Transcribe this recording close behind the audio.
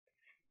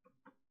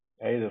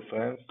Hey there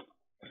friends,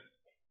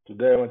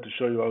 today I want to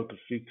show you how to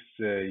fix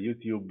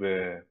YouTube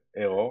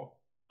error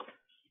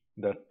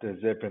that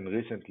has happened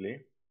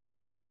recently.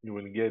 You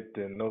will get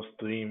a no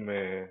stream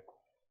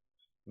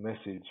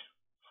message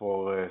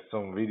for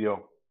some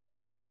video.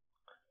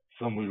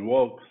 Some will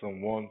work,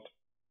 some won't.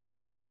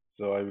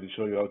 So I will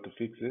show you how to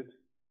fix it.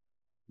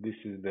 This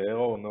is the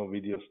error, no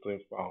video stream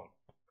found.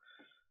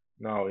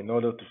 Now in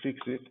order to fix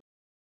it,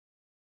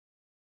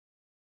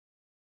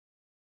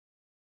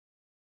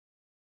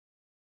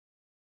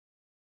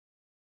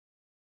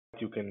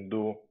 what you can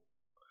do,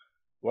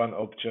 one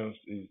option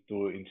is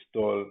to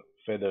install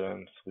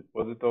Federance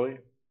repository.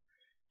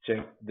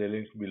 Check the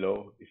link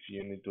below if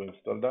you need to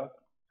install that.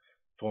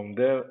 From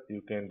there, you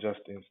can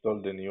just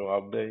install the new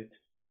update.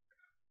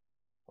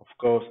 Of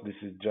course,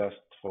 this is just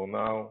for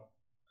now.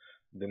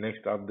 The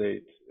next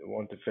update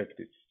won't affect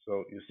it.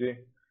 So you see,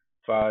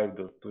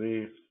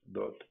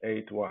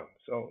 5.3.81.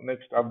 So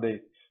next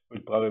update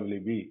will probably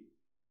be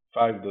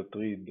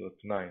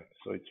 5.3.9.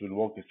 So it will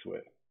work its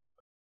way.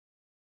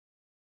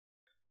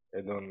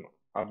 Add-on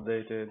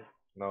updated.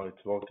 Now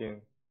it's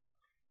working.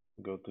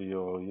 Go to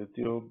your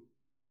YouTube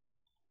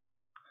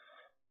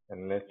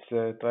and let's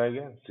try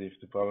again. See if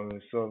the problem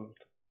is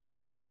solved.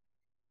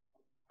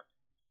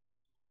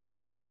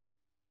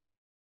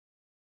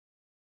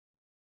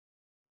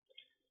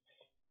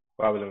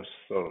 Problem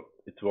solved.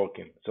 It's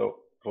working.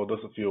 So for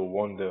those of you who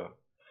wonder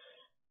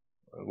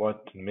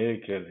what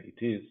miracle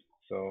it is,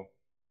 so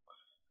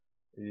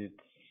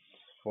it's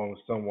from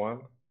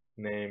someone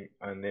named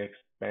Annex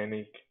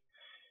Panic.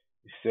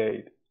 He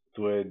said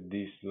to add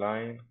this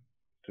line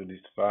to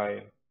this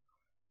file.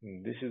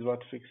 And this is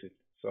what fixed it.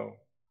 So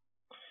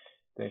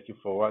thank you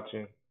for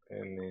watching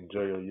and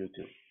enjoy your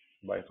YouTube.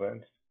 Bye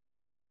friends.